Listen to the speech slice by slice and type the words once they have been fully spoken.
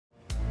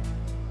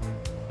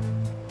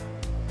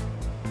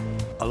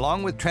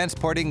Along with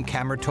transporting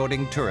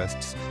camera-toting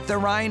tourists, the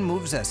Rhine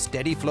moves a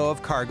steady flow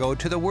of cargo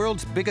to the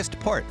world's biggest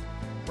port,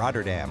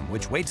 Rotterdam,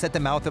 which waits at the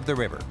mouth of the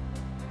river.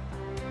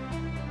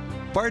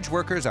 Barge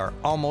workers are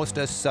almost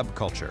a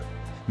subculture.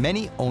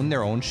 Many own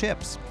their own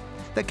ships.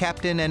 The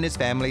captain and his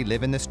family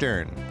live in the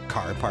stern,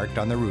 car parked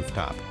on the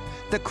rooftop.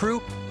 The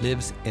crew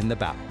lives in the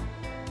bow.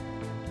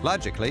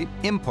 Logically,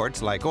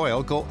 imports like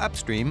oil go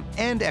upstream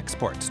and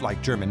exports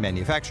like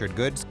German-manufactured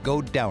goods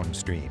go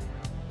downstream.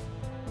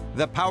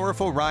 The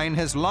powerful Rhine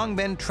has long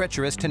been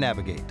treacherous to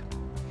navigate.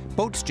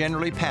 Boats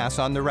generally pass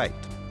on the right.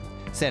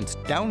 Since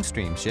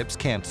downstream ships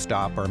can't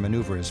stop or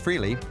maneuver as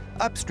freely,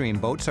 upstream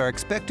boats are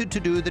expected to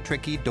do the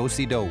tricky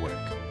do-si-do work.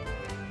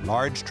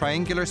 Large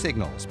triangular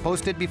signals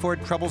posted before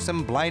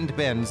troublesome blind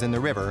bends in the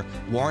river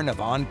warn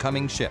of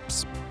oncoming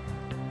ships.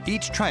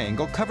 Each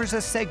triangle covers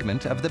a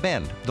segment of the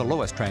bend, the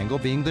lowest triangle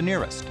being the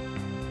nearest.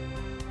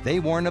 They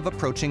warn of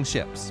approaching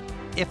ships.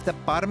 If the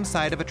bottom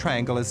side of a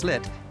triangle is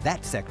lit,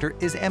 that sector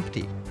is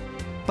empty.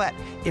 But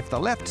if the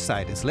left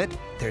side is lit,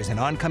 there's an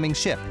oncoming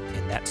ship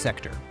in that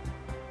sector.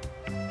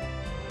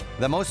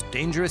 The most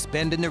dangerous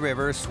bend in the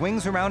river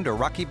swings around a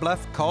rocky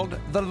bluff called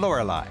the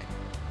Loreley.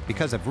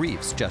 Because of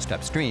reefs just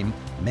upstream,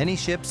 many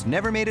ships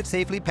never made it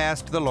safely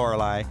past the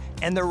Loreley,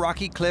 and the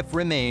rocky cliff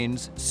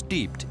remains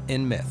steeped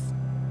in myth.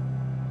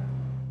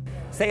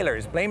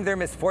 Sailors blamed their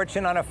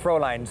misfortune on a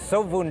Fräulein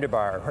so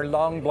wunderbar, her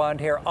long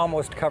blonde hair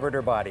almost covered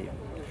her body.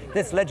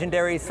 This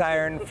legendary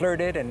siren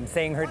flirted and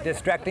sang her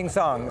distracting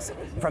songs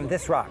from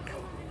this rock.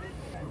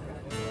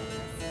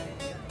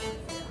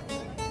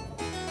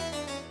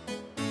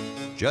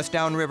 Just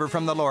downriver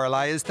from the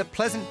Loreley is the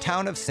pleasant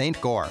town of St.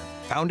 Goar,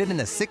 founded in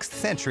the 6th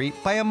century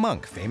by a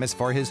monk famous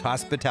for his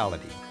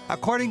hospitality.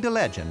 According to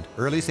legend,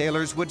 early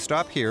sailors would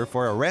stop here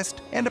for a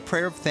rest and a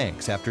prayer of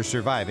thanks after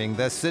surviving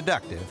the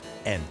seductive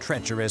and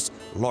treacherous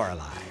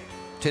Loreley.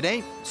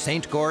 Today,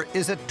 St. Goar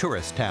is a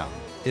tourist town.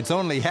 Its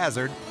only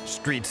hazard,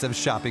 streets of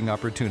shopping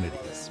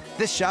opportunities.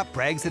 This shop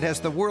brags it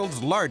has the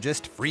world's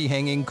largest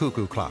free-hanging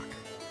cuckoo clock.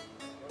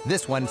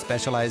 This one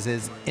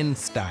specializes in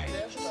style.